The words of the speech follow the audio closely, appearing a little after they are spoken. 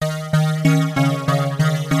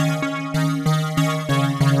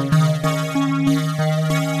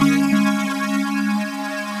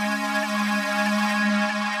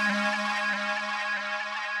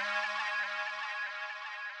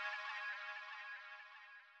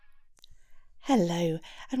Hello,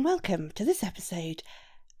 and welcome to this episode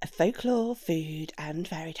of Folklore, Food and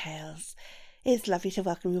Fairy Tales. It's lovely to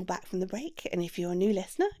welcome you all back from the break, and if you're a new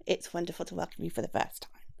listener, it's wonderful to welcome you for the first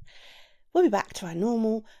time. We'll be back to our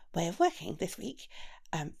normal way of working this week.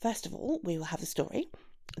 First of all, we will have the story.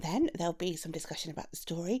 Then there'll be some discussion about the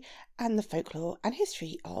story and the folklore and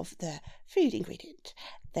history of the food ingredient.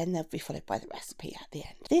 Then they'll be followed by the recipe at the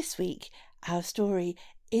end. This week, our story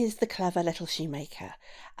is The Clever Little Shoemaker,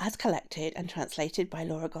 as collected and translated by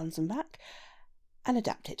Laura Gonzenbach and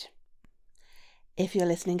adapted. If you're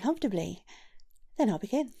listening comfortably, then I'll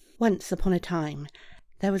begin. Once upon a time,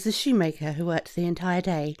 there was a shoemaker who worked the entire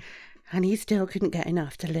day, and he still couldn't get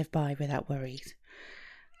enough to live by without worries.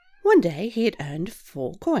 One day he had earned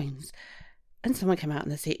 4 coins, and someone came out in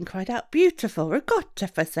the seat and cried out, "Beautiful ricotta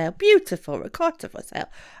for sale! Beautiful ricotta for sale!"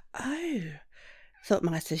 "Oh," thought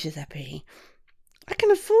Master Giuseppe, "I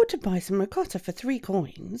can afford to buy some ricotta for 3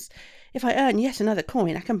 coins. If I earn yet another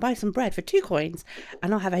coin, I can buy some bread for 2 coins,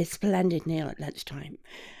 and I'll have a splendid meal at lunchtime."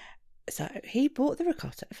 So he bought the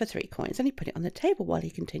ricotta for 3 coins, and he put it on the table while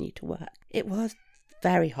he continued to work. It was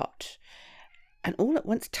very hot, and all at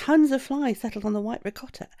once tons of flies settled on the white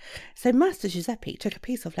ricotta. So Master Giuseppe took a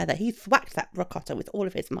piece of leather, he thwacked that ricotta with all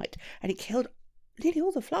of his might, and he killed nearly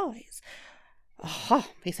all the flies.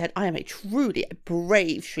 "Aha," he said, "I am a truly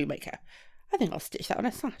brave shoemaker. I think I'll stitch that on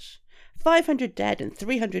a sash. 500 dead and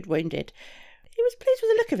 300 wounded." He was pleased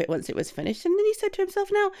with the look of it once it was finished, and then he said to himself,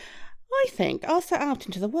 "Now, I think I'll set out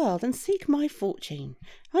into the world and seek my fortune.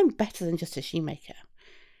 I'm better than just a shoemaker."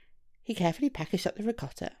 He carefully packaged up the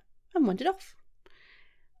ricotta and wandered off.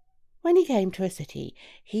 When he came to a city,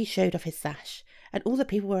 he showed off his sash, and all the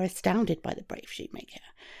people were astounded by the brave shoemaker.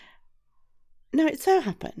 Now it so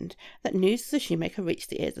happened that news of the shoemaker reached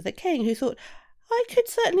the ears of the king, who thought, "I could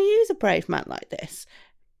certainly use a brave man like this."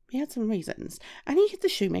 He had some reasons, and he had the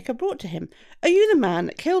shoemaker brought to him. "Are you the man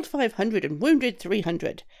that killed 500 and wounded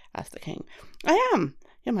 300? asked the king. "I am,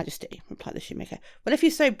 your majesty," replied the shoemaker. "Well, if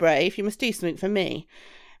you're so brave, you must do something for me.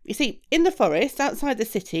 You see, in the forest outside the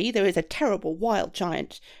city there is a terrible wild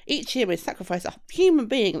giant. Each year we sacrifice a human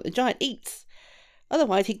being that the giant eats.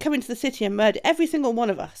 Otherwise he'd come into the city and murder every single one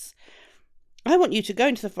of us. I want you to go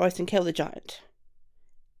into the forest and kill the giant.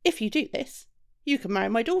 If you do this, you can marry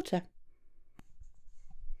my daughter."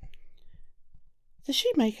 The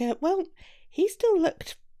shoemaker, well, he still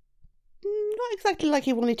looked not exactly like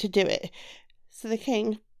he wanted to do it. So the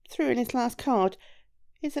king threw in his last card.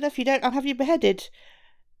 He said, "If you don't, I'll have you beheaded."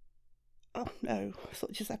 "Oh, no,"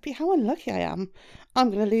 thought Giuseppe, "how unlucky I am. I'm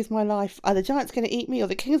going to lose my life. Either the giant's going to eat me or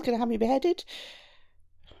the king's going to have me beheaded."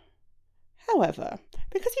 However,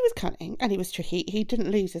 because he was cunning and he was tricky, he didn't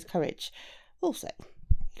lose his courage. Also,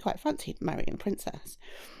 he quite fancied marrying a princess.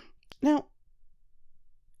 Now,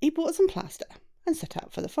 he bought some plaster and set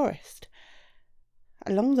out for the forest.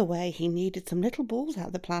 Along the way, he kneaded some little balls out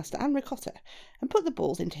of the plaster and ricotta and put the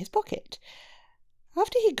balls into his pocket.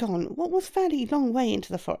 After he'd gone what was a fairly long way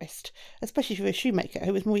into the forest, especially for a shoemaker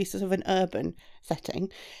who was more used to sort of an urban setting,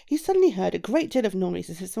 he suddenly heard a great deal of noise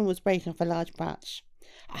as if someone was breaking off a large branch.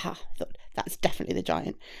 "Aha," he thought, "that's definitely the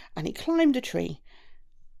giant," and he climbed a tree.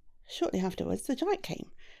 Shortly afterwards the giant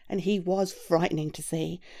came, and he was frightening to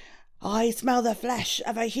see. "I smell the flesh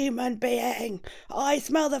of a human being! I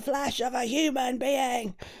smell the flesh of a human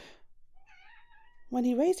being!" When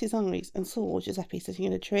he raised his eyes and saw Giuseppe sitting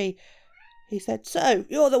in a tree, he said, "So,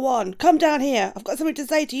 you're the one! Come down here! I've got something to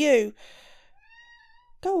say to you!"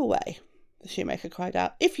 "Go away," the shoemaker cried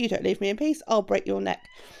out. "If you don't leave me in peace, I'll break your neck."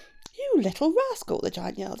 "You little rascal!" the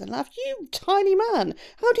giant yelled and laughed. "You tiny man!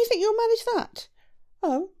 How do you think you'll manage that?"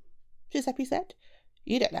 "Oh," Giuseppe said,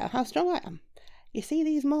 "you don't know how strong I am. You see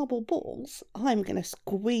these marble balls? I'm going to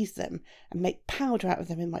squeeze them and make powder out of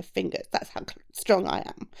them in my fingers. That's how strong I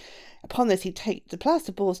am." Upon this he'd take the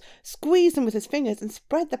plaster balls, squeeze them with his fingers, and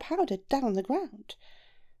spread the powder down on the ground.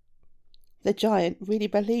 The giant really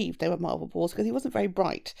believed they were marble balls because he wasn't very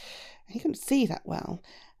bright, and he couldn't see that well.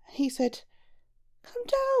 He said, "Come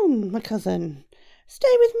down, my cousin.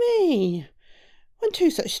 Stay with me. When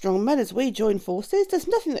 2 such strong men as we join forces, there's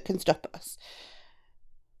nothing that can stop us."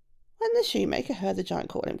 When the shoemaker heard the giant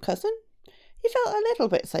call him cousin, he felt a little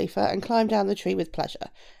bit safer and climbed down the tree with pleasure,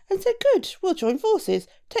 and said, "Good, we'll join forces.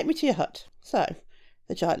 Take me to your hut." So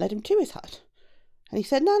the giant led him to his hut, and he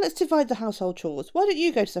said, "Now let's divide the household chores. Why don't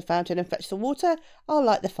you go to the fountain and fetch the water? I'll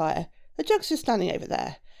light the fire. The jug's just standing over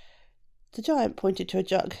there." The giant pointed to a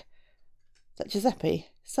jug that Giuseppe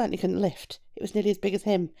certainly couldn't lift. It was nearly as big as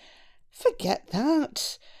him. "Forget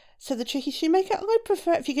that," said the tricky shoemaker. "I'd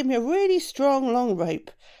prefer if you give me a really strong, long rope.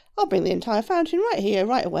 I'll bring the entire fountain right here,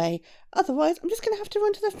 right away. Otherwise, I'm just going to have to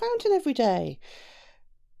run to the fountain every day."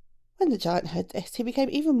 When the giant heard this, he became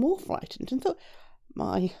even more frightened and thought,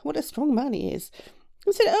 "My, what a strong man he is,"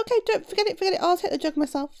 and said, "Okay, don't forget it, I'll take the jug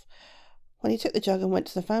myself." When he took the jug and went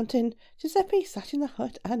to the fountain, Giuseppe sat in the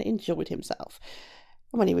hut and enjoyed himself.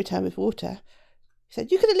 And when he returned with water, he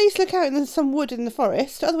said, "You could at least look out in some wood in the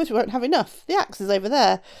forest, otherwise we won't have enough. The axe is over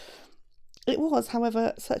there." It was,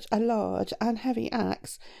 however, such a large and heavy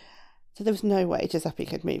axe, so there was no way Giuseppe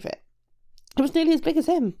could move it. It was nearly as big as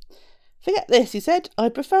him. "Forget this," he said.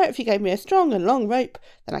 "I'd prefer it if you gave me a strong and long rope,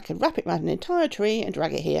 then I could wrap it round an entire tree and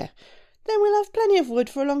drag it here. Then we'll have plenty of wood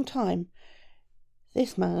for a long time."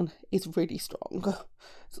 "This man is really strong,"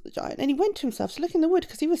 said the giant, and he went to himself to look in the wood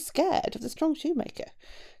because he was scared of the strong shoemaker.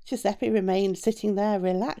 Giuseppe remained sitting there,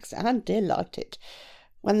 relaxed and delighted.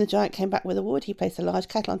 When the giant came back with the wood, he placed a large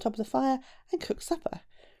kettle on top of the fire and cooked supper.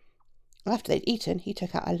 After they'd eaten, he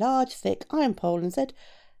took out a large, thick iron pole and said,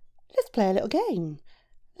 "Let's play a little game.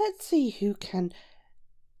 Let's see who can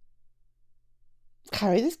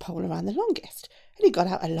carry this pole around the longest." And he got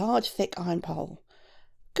out a large, thick iron pole.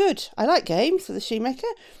 "Good, I like games," said the shoemaker.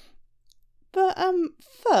 "But,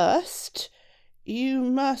 first, you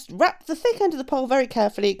must wrap the thick end of the pole very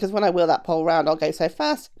carefully, because when I wheel that pole round, I'll go so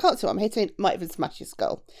fast, can't see what I'm hitting, might even smash your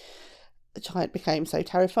skull." The giant became so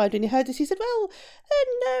terrified when he heard this, he said, "Well,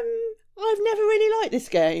 then, I've never really liked this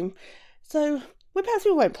game, so perhaps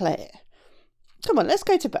we won't play it. Come on, let's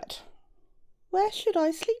go to bed." "Where should I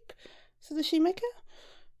sleep?" said the shoemaker.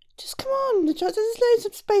 "Just come on," the giant said. "There's loads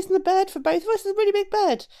of space in the bed for both of us. It's a really big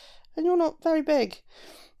bed, and you're not very big."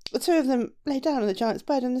 The two of them lay down on the giant's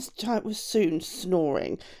bed, and this giant was soon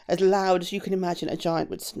snoring, as loud as you can imagine a giant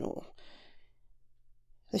would snore.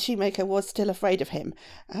 The shoemaker was still afraid of him,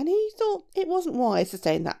 and he thought it wasn't wise to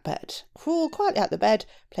stay in that bed. Crawled quietly out the bed,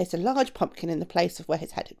 placed a large pumpkin in the place of where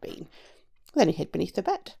his head had been. Then he hid beneath the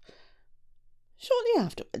bed. Shortly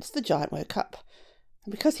afterwards, the giant woke up,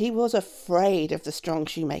 and because he was afraid of the strong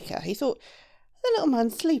shoemaker, he thought, "The little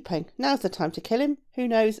man's sleeping. Now's the time to kill him. Who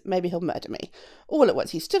knows, maybe he'll murder me." All at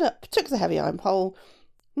once he stood up, took the heavy iron pole,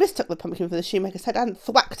 mistook the pumpkin for the shoemaker's head, and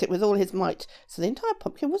thwacked it with all his might, so the entire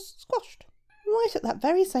pumpkin was squashed. Right at that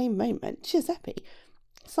very same moment, Giuseppe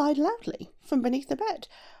sighed loudly from beneath the bed.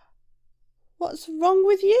 "What's wrong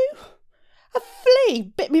with you?" "A flea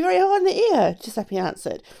bit me very hard in the ear," Giuseppe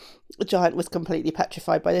answered. The giant was completely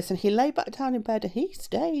petrified by this, and he lay back down in bed and he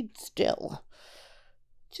stayed still.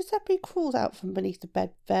 Giuseppe crawled out from beneath the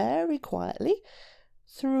bed very quietly,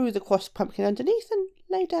 threw the squashed pumpkin underneath, and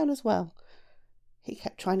lay down as well. He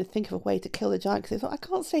kept trying to think of a way to kill the giant, because he thought, "I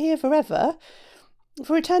can't stay here forever. If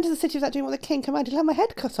I return to the city without doing what the king commanded, he'll have my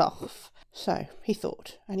head cut off." So he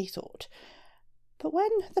thought, and he thought. But when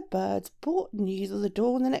the birds brought news of the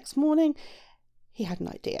dawn the next morning, he had an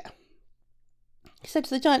idea. He said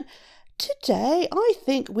to the giant, "Today I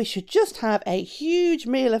think we should just have a huge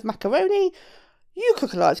meal of macaroni. You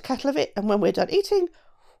cook a large kettle of it, and when we're done eating,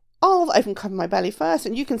 I'll open cover my belly first,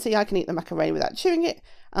 and you can see I can eat the macaroni without chewing it.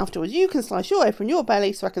 Afterwards, you can slice open your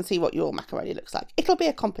belly so I can see what your macaroni looks like. It'll be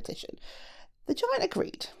a competition." The giant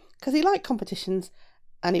agreed, because he liked competitions,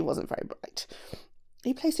 and he wasn't very bright.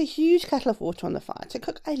 He placed a huge kettle of water on the fire to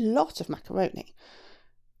cook a lot of macaroni.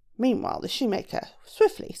 Meanwhile, the shoemaker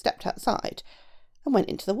swiftly stepped outside and went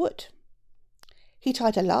into the wood. He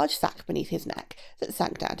tied a large sack beneath his neck that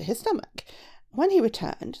sank down to his stomach. When he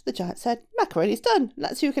returned, the giant said, "Macaroni's done.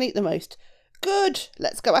 Let's see who can eat the most." "Good,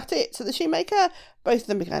 let's go at it," said the shoemaker. Both of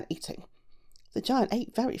them began eating. The giant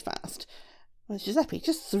ate very fast. Well, Giuseppe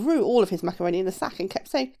just threw all of his macaroni in the sack and kept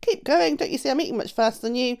saying, "Keep going, don't you see I'm eating much faster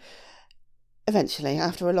than you?" Eventually,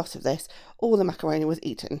 after a lot of this, all the macaroni was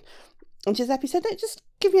eaten. And Giuseppe said, "No, just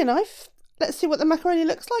give me a knife. Let's see what the macaroni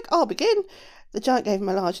looks like. I'll begin." The giant gave him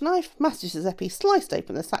a large knife. Master Giuseppe sliced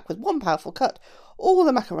open the sack with one powerful cut. All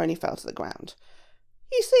the macaroni fell to the ground.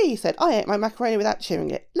 "You see," he said, "I ate my macaroni without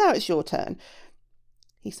chewing it. Now it's your turn,"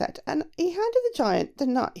 he said, and he handed the giant the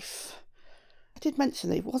knife. I did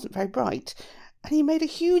mention that it wasn't very bright, and he made a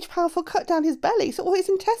huge, powerful cut down his belly, so all his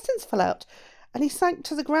intestines fell out, and he sank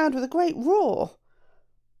to the ground with a great roar.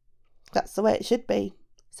 "That's the way it should be,"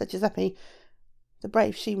 said Giuseppe. "The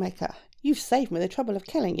brave shoemaker, you've saved me the trouble of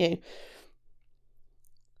killing you."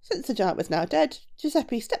 Since the giant was now dead,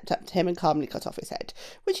 Giuseppe stepped up to him and calmly cut off his head,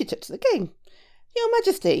 which he took to the king. "Your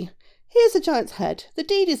Majesty, here's the giant's head. The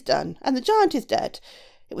deed is done, and the giant is dead.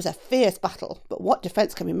 It was a fierce battle, but what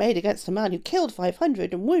defence can be made against a man who killed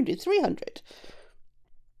 500 and wounded 300?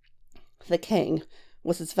 The king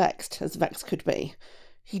was as vexed could be.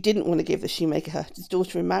 He didn't want to give the shoemaker his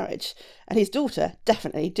daughter in marriage, and his daughter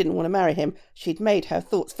definitely didn't want to marry him. She'd made her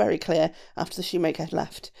thoughts very clear after the shoemaker had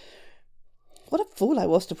left. What a fool I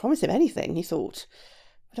was to promise him anything, he thought.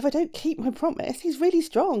 But if I don't keep my promise, he's really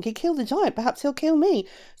strong. He killed the giant, perhaps he'll kill me.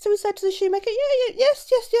 So he said to the shoemaker,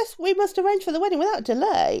 yes, we must arrange for the wedding without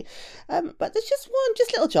delay. But there's just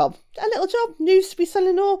a little job. News to be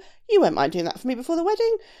son-in-law. You won't mind doing that for me before the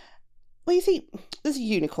wedding? Well, you see, there's a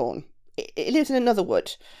unicorn. It lives in another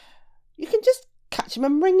wood. You can just catch him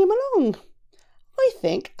and bring him along. I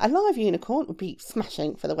think a live unicorn would be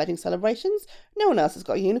smashing for the wedding celebrations. No one else has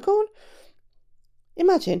got a unicorn.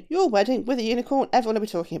 Imagine your wedding with a unicorn, everyone will be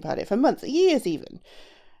talking about it for months, years even.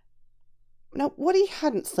 Now, what he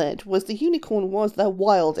hadn't said was the unicorn was the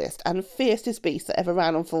wildest and fiercest beast that ever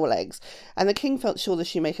ran on 4 legs, and the king felt sure the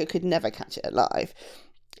shoemaker could never catch it alive.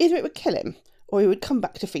 Either it would kill him, or he would come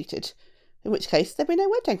back defeated, in which case there'd be no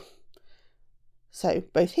wedding. So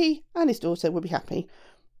both he and his daughter would be happy.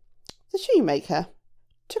 The shoemaker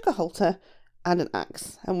took a halter and an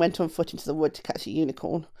axe and went on foot into the wood to catch a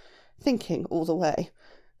unicorn, thinking all the way.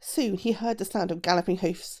 Soon he heard the sound of galloping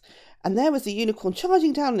hoofs, and there was the unicorn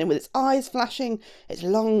charging down on him with its eyes flashing, its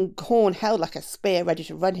long horn held like a spear ready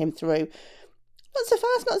to run him through. Not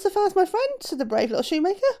so fast, my friend," said the brave little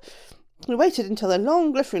shoemaker. He waited until the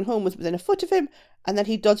long glittering horn was within a foot of him, and then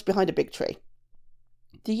he dodged behind a big tree.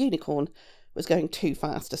 The unicorn was going too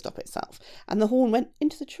fast to stop itself, and the horn went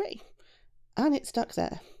into the tree, and it stuck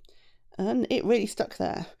there. And it really stuck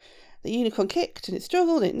there. The unicorn kicked, and it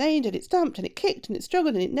struggled, and it neighed, and it stamped, and it kicked, and it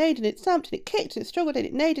struggled, and it neighed, and it stamped, and it kicked, and it struggled, and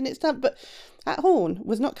it neighed, and it stamped, but that horn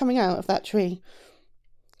was not coming out of that tree.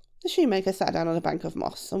 The shoemaker sat down on a bank of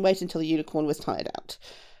moss and waited until the unicorn was tired out,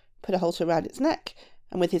 put a halter round its neck,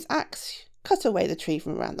 and with his axe cut away the tree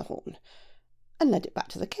from around the horn, and led it back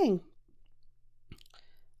to the king.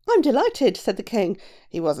 "I'm delighted," said the king.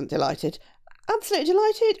 He wasn't delighted. "Absolutely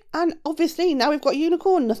delighted, and obviously now we've got a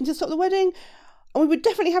unicorn, nothing to stop the wedding, and we would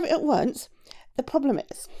definitely have it at once. The problem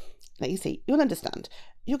is, now you see, you'll understand,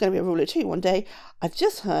 you're going to be a ruler too one day. I've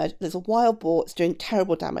just heard there's a wild boar that's doing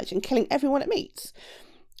terrible damage and killing everyone it meets.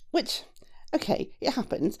 Which, okay, it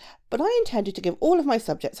happens, but I intended to give all of my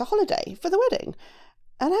subjects a holiday for the wedding.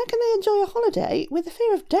 And how can they enjoy a holiday with the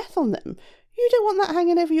fear of death on them? You don't want that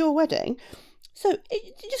hanging over your wedding. So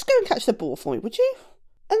just go and catch the boar for me, would you?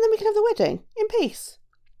 And then we can have the wedding in peace.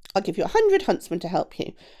 I'll give you 100 huntsmen to help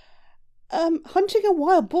you." "Hunting a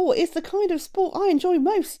wild boar is the kind of sport I enjoy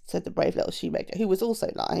most," said the brave little shoemaker, who was also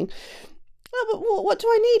lying. "Oh, but what do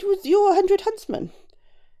I need with your 100 huntsmen?"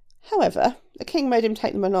 However, the king made him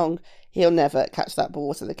take them along. "He'll never catch that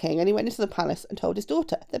boar," said the king, and he went into the palace and told his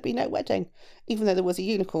daughter there'd be no wedding, even though there was a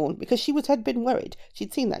unicorn, because she had been worried.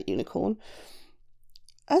 She'd seen that unicorn.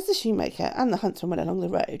 As the shoemaker and the huntsman went along the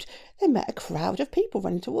road, they met a crowd of people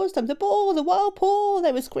running towards them. "The boar, the wild boar!"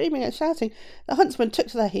 they were screaming and shouting. The huntsmen took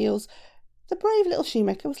to their heels. The brave little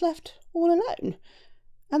shoemaker was left all alone,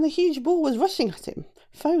 and the huge boar was rushing at him,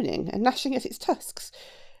 foaming and gnashing at its tusks.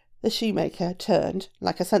 The shoemaker turned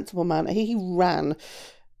like a sensible man. He ran,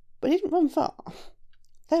 but he didn't run far.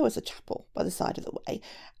 There was a chapel by the side of the way,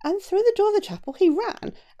 and through the door of the chapel he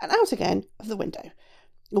ran, and out again of the window.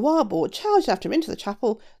 The wild boar charged after him into the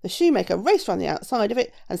chapel. The shoemaker raced round the outside of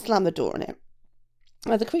it and slammed the door on it.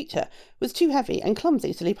 Now, the creature was too heavy and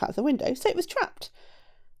clumsy to leap out of the window, so it was trapped.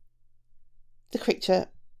 The creature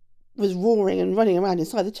was roaring and running around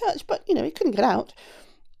inside the church, but, it couldn't get out.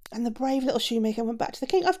 And the brave little shoemaker went back to the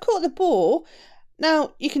king. "I've caught the boar.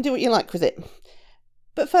 Now you can do what you like with it.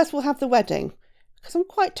 But first we'll have the wedding, because I'm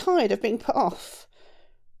quite tired of being put off."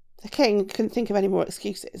 The king couldn't think of any more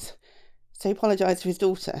excuses, so he apologised to his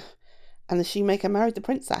daughter, and the shoemaker married the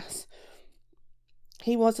princess.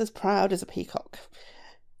 He was as proud as a peacock.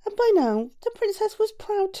 And by now, the princess was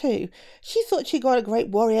proud too. She thought she got a great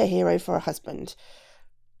warrior hero for a husband.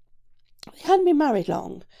 They hadn't been married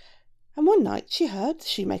long, and one night she heard the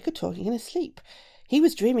shoemaker talking in his sleep. He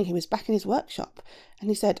was dreaming he was back in his workshop, and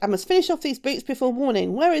he said, "I must finish off these boots before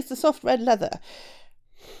morning. Where is the soft red leather?"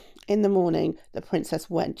 In the morning, the princess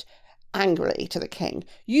went angrily to the king.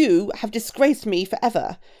 "You have disgraced me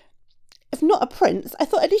forever. If not a prince, I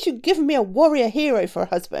thought at least you'd given me a warrior hero for a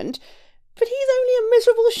husband. But he's only a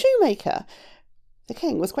miserable shoemaker." The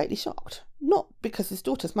king was greatly shocked, not because his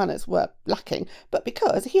daughter's manners were lacking, but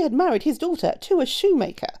because he had married his daughter to a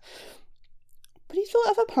shoemaker. But he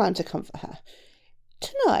thought of a plan to comfort her.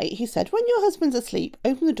 "Tonight," he said, "when your husband's asleep,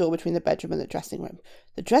 open the door between the bedroom and the dressing room.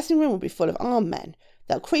 The dressing room will be full of armed men.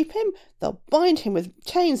 They'll creep him, they'll bind him with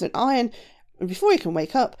chains and iron, and before he can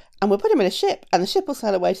wake up, and we'll put him in a ship, and the ship will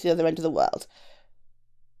sail away to the other end of the world."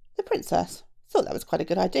 The princess thought that was quite a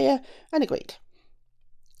good idea, and agreed.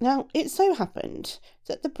 Now, it so happened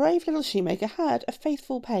that the brave little shoemaker had a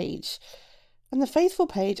faithful page, and the faithful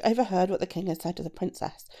page overheard what the king had said to the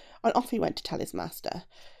princess, and off he went to tell his master.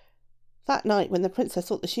 That night, when the princess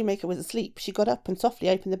thought the shoemaker was asleep, she got up and softly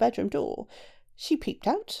opened the bedroom door. She peeped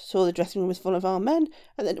out, saw the dressing room was full of armed men,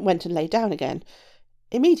 and then went and lay down again.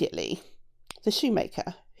 Immediately, the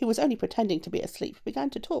shoemaker, who was only pretending to be asleep, began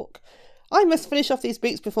to talk. "I must finish off these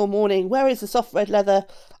boots before morning. Where is the soft red leather?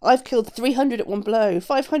 I've killed 300 at one blow,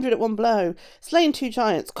 500 at one blow, slain 2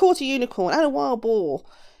 giants, caught a unicorn and a wild boar.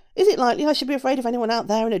 Is it likely I should be afraid of anyone out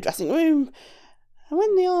there in a dressing room?" And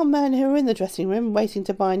when the armed men who were in the dressing room, waiting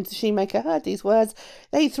to bind the shoemaker, heard these words,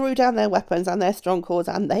 they threw down their weapons and their strong cords,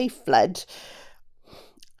 and they fled.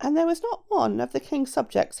 And there was not one of the king's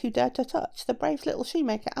subjects who dared to touch the brave little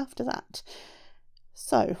shoemaker after that.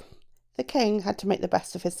 So the king had to make the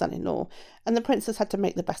best of his son-in-law, and the princess had to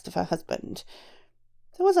make the best of her husband.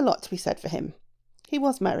 There was a lot to be said for him. He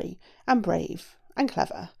was merry, and brave, and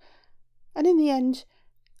clever, and in the end,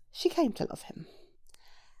 she came to love him.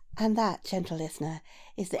 And that, gentle listener,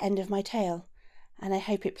 is the end of my tale, and I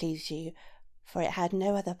hope it pleased you, for it had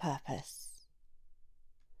no other purpose.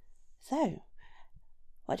 So,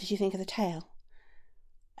 what did you think of the tale?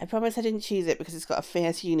 I promise I didn't choose it because it's got a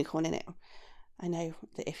fierce unicorn in it. I know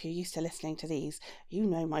that if you're used to listening to these, you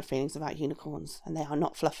know my feelings about unicorns, and they are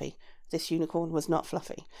not fluffy. This unicorn was not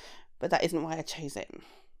fluffy, but that isn't why I chose it.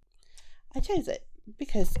 I chose it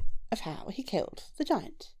because of how he killed the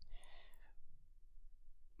giant.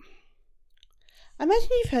 I imagine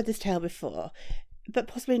you've heard this tale before, but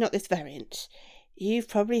possibly not this variant. You've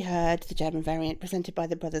probably heard the German variant presented by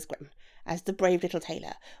the Brothers Grimm as The Brave Little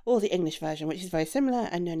Tailor, or the English version, which is very similar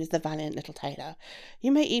and known as The Valiant Little Tailor.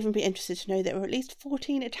 You may even be interested to know there are at least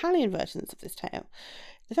 14 Italian versions of this tale.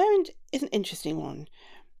 The variant is an interesting one,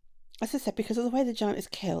 as I said, because of the way the giant is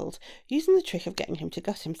killed, using the trick of getting him to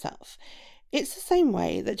gut himself. It's the same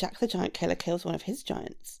way that Jack the Giant Killer kills one of his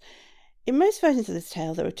giants. In most versions of this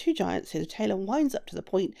tale, there are 2 giants who the tailor winds up to the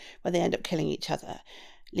point where they end up killing each other,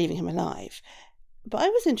 leaving him alive. But I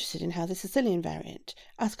was interested in how the Sicilian variant,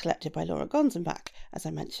 as collected by Laura Gonzenbach, as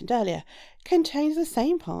I mentioned earlier, contains the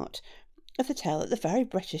same part of the tale that the very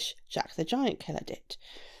British Jack the Giant Killer did.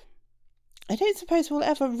 I don't suppose we'll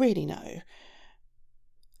ever really know.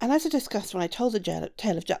 And as I discussed when I told the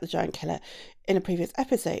tale of Jack the Giant Killer in a previous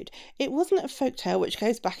episode, it wasn't a folk tale which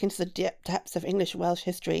goes back into the depths of English Welsh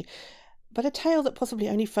history, but a tale that possibly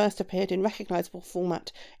only first appeared in recognisable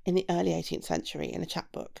format in the early 18th century in a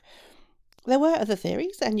chapbook. There were other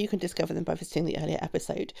theories, and you can discover them by visiting the earlier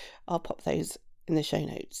episode. I'll pop those in the show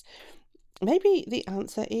notes. Maybe the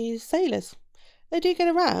answer is sailors. They do get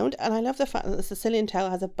around, and I love the fact that the Sicilian tale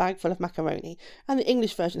has a bag full of macaroni, and the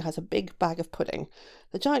English version has a big bag of pudding.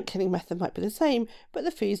 The giant killing method might be the same, but the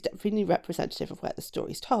food is definitely representative of where the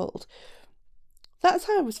story's told. That's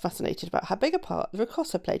how I was fascinated about how big a part the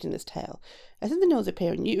ricotta played in this tale, as in the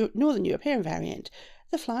Northern European variant,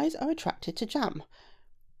 the flies are attracted to jam.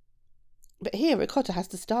 But here ricotta has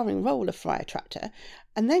the starring role of fly attractor,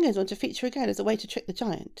 and then goes on to feature again as a way to trick the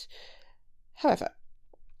giant. However,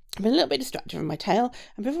 I've been a little bit distracted from my tale,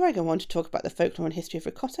 and before I go on to talk about the folklore and history of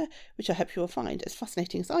ricotta, which I hope you will find as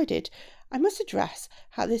fascinating as I did, I must address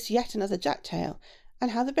how this yet another Jack tale, and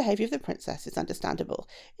how the behaviour of the princess is understandable,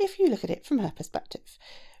 if you look at it from her perspective.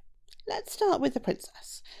 Let's start with the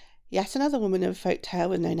princess. Yet another woman of a folk tale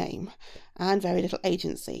with no name, and very little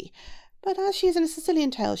agency. But as she is in a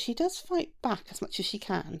Sicilian tale, she does fight back as much as she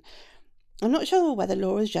can. I'm not sure whether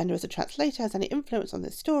Laura's gender as a translator has any influence on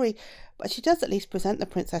this story, but she does at least present the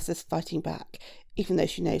princess as fighting back, even though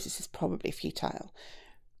she knows this is probably futile.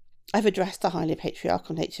 I've addressed the highly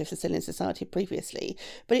patriarchal nature of Sicilian society previously,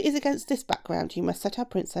 but it is against this background you must set our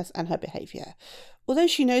princess and her behaviour. Although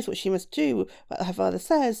she knows what she must do, what her father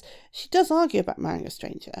says, she does argue about marrying a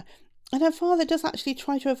stranger, and her father does actually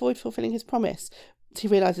try to avoid fulfilling his promise. He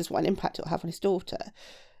realises what an impact it will have on his daughter.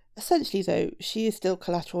 Essentially, though, she is still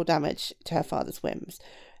collateral damage to her father's whims.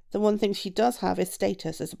 The one thing she does have is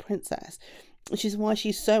status as a princess, which is why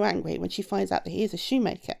she's so angry when she finds out that he is a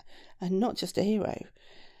shoemaker, and not just a hero.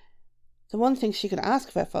 The one thing she could ask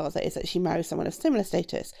of her father is that she marry someone of similar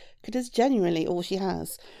status, because it's genuinely all she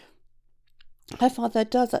has. Her father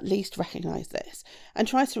does at least recognise this, and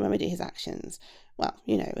tries to remedy his actions. Well,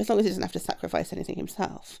 as long as he doesn't have to sacrifice anything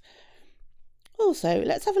himself. Also,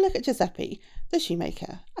 let's have a look at Giuseppe, the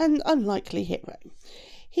shoemaker, an unlikely hero.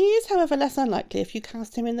 He is, however, less unlikely if you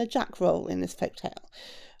cast him in the Jack role in this folk tale,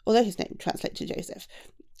 although his name translates to Joseph.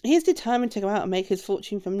 He is determined to go out and make his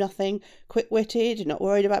fortune from nothing, quick-witted, not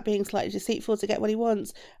worried about being slightly deceitful to get what he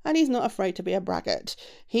wants, and he's not afraid to be a braggart.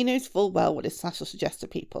 He knows full well what his sass will suggest to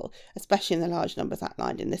people, especially in the large numbers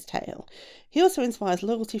outlined in this tale. He also inspires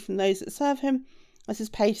loyalty from those that serve him, as his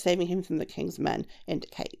page saving him from the king's men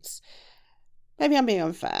indicates. Maybe I'm being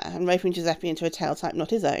unfair and roping Giuseppe into a tale type not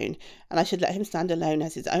his own, and I should let him stand alone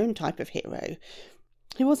as his own type of hero.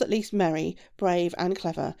 He was at least merry, brave, and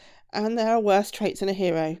clever, and there are worse traits in a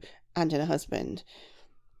hero and in a husband.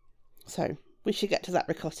 So, we should get to that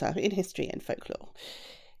ricotta in history and folklore.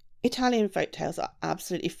 Italian folktales are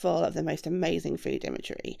absolutely full of the most amazing food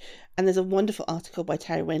imagery, and there's a wonderful article by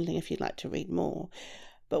Terry Windling if you'd like to read more.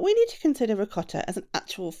 But we need to consider ricotta as an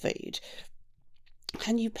actual food.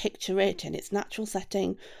 Can you picture it in its natural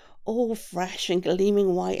setting, all fresh and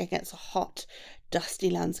gleaming white against a hot, dusty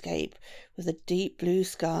landscape, with a deep blue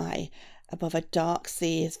sky above a dark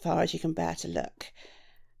sea as far as you can bear to look?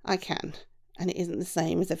 I can, and it isn't the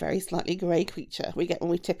same as the very slightly grey creature we get when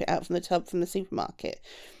we tip it out from the tub from the supermarket.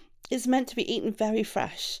 It's meant to be eaten very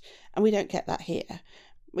fresh, and we don't get that here.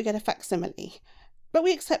 We get a facsimile, but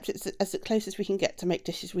we accept it as the closest we can get to make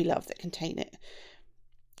dishes we love that contain it.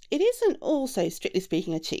 It isn't also, strictly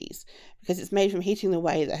speaking, a cheese, because it's made from heating the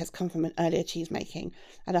whey that has come from an earlier cheese making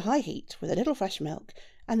at a high heat with a little fresh milk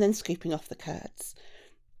and then scooping off the curds.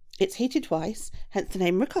 It's heated twice, hence the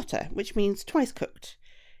name ricotta, which means twice cooked.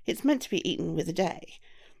 It's meant to be eaten with a day.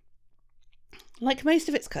 Like most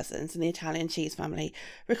of its cousins in the Italian cheese family,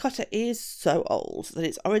 ricotta is so old that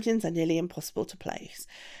its origins are nearly impossible to place.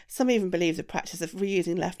 Some even believe the practice of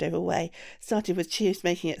reusing leftover whey started with cheese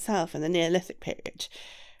making itself in the Neolithic period.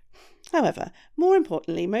 However, more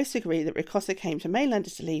importantly, most agree that ricotta came to mainland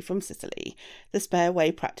Italy from Sicily, the spare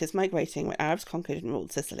whey practice migrating when Arabs conquered and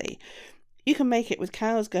ruled Sicily. You can make it with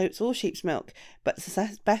cow's, goat's or sheep's milk, but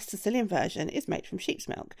the best Sicilian version is made from sheep's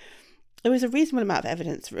milk. There is a reasonable amount of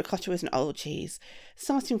evidence that ricotta was an old cheese,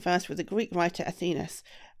 starting first with the Greek writer Athenus,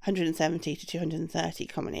 170 to 230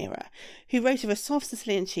 Common Era, who wrote of a soft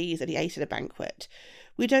Sicilian cheese that he ate at a banquet.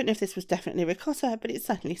 We don't know if this was definitely ricotta, but it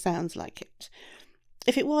certainly sounds like it.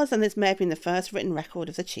 If it was, then this may have been the first written record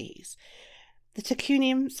of the cheese. The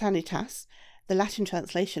Tecunium Sanitas, the Latin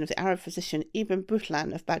translation of the Arab physician Ibn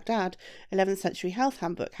Butlan of Baghdad, 11th century health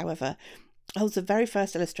handbook, however, holds the very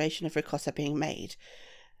first illustration of ricotta being made.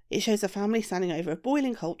 It shows a family standing over a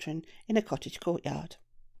boiling cauldron in a cottage courtyard.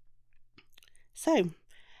 So,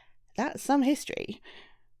 that's some history.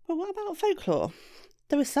 But what about folklore?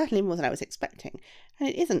 There was certainly more than I was expecting, and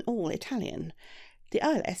it isn't all Italian. The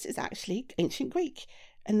earliest is actually ancient Greek,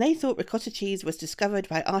 and they thought ricotta cheese was discovered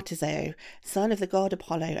by Arteseo, son of the god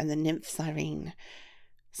Apollo and the nymph Cyrene.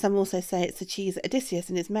 Some also say it's the cheese that Odysseus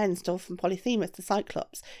and his men stole from Polyphemus the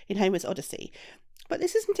Cyclops in Homer's Odyssey, but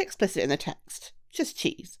this isn't explicit in the text, just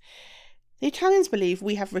cheese. The Italians believe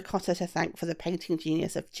we have ricotta to thank for the painting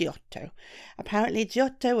genius of Giotto. Apparently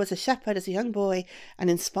Giotto was a shepherd as a young boy, and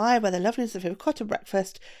inspired by the loveliness of a ricotta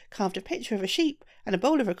breakfast, carved a picture of a sheep and a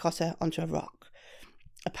bowl of ricotta onto a rock.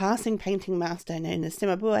 A passing painting master known as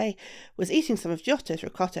Cimabue was eating some of Giotto's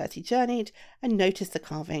ricotta as he journeyed and noticed the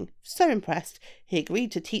carving. So impressed, he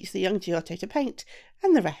agreed to teach the young Giotto to paint,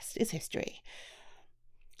 and the rest is history.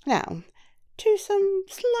 Now, to some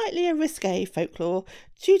slightly risque folklore,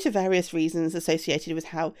 due to various reasons associated with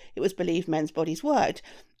how it was believed men's bodies worked,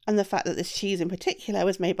 and the fact that this cheese in particular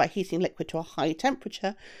was made by heating liquid to a high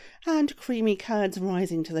temperature, and creamy curds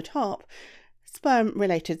rising to the top.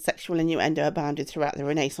 Sperm-related sexual innuendo abounded throughout the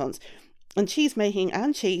Renaissance, and cheese-making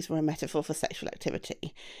and cheese were a metaphor for sexual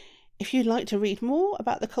activity. If you'd like to read more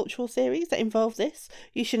about the cultural theories that involve this,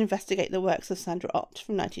 you should investigate the works of Sandra Ott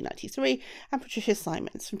from 1993 and Patricia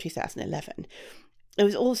Simons from 2011. There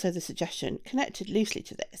was also the suggestion, connected loosely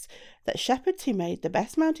to this, that shepherds who made the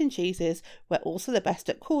best mountain cheeses were also the best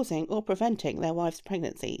at causing or preventing their wives'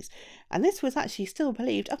 pregnancies, and this was actually still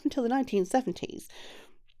believed up until the 1970s.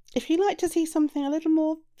 If you'd like to see something a little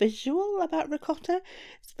more visual about ricotta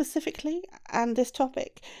specifically and this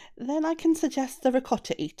topic, then I can suggest The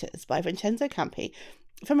Ricotta Eaters by Vincenzo Campi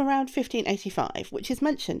from around 1585, which is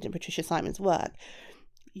mentioned in Patricia Simons' work.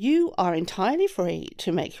 You are entirely free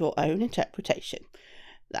to make your own interpretation.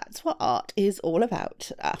 That's what art is all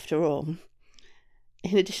about, after all.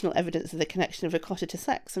 In additional evidence of the connection of ricotta to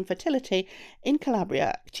sex and fertility, in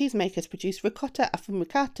Calabria, cheesemakers produce ricotta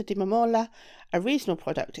affumicata di Mamola, a regional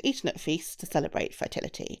product eaten at feasts to celebrate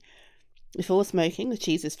fertility. Before smoking, the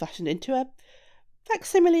cheese is fashioned into a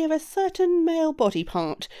facsimile of a certain male body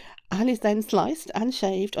part, and is then sliced and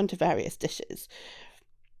shaved onto various dishes.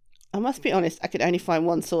 I must be honest, I could only find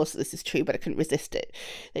one source that this is true, but I couldn't resist it.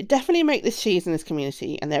 They definitely make this cheese in this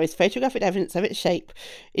community, and there is photographic evidence of its shape.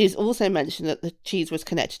 It is also mentioned that the cheese was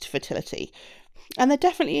connected to fertility. And there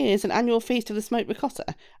definitely is an annual feast of the smoked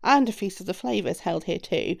ricotta, and a feast of the flavours held here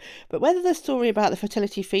too. But whether the story about the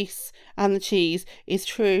fertility feasts and the cheese is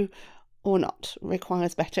true or not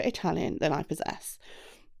requires better Italian than I possess.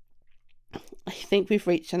 I think we've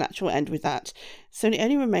reached a natural end with that, so it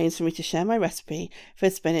only remains for me to share my recipe for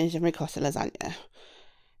spinach and ricotta lasagna.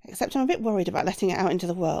 Except I'm a bit worried about letting it out into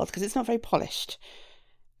the world because it's not very polished.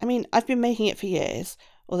 I mean, I've been making it for years,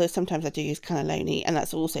 although sometimes I do use cannelloni, and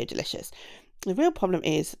that's also delicious. The real problem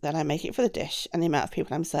is that I make it for the dish and the amount of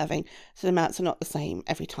people I'm serving, so the amounts are not the same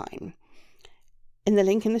every time. In the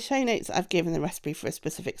link in the show notes, I've given the recipe for a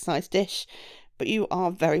specific size dish, but you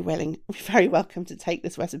are very welcome to take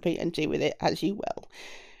this recipe and do with it as you will.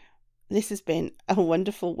 This has been a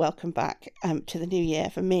wonderful welcome back to the new year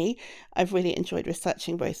for me. I've really enjoyed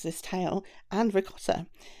researching both this tale and ricotta.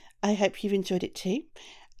 I hope you've enjoyed it too,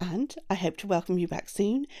 and I hope to welcome you back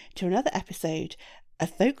soon to another episode of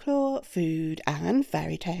Folklore, Food and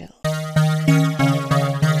Fairy Tales.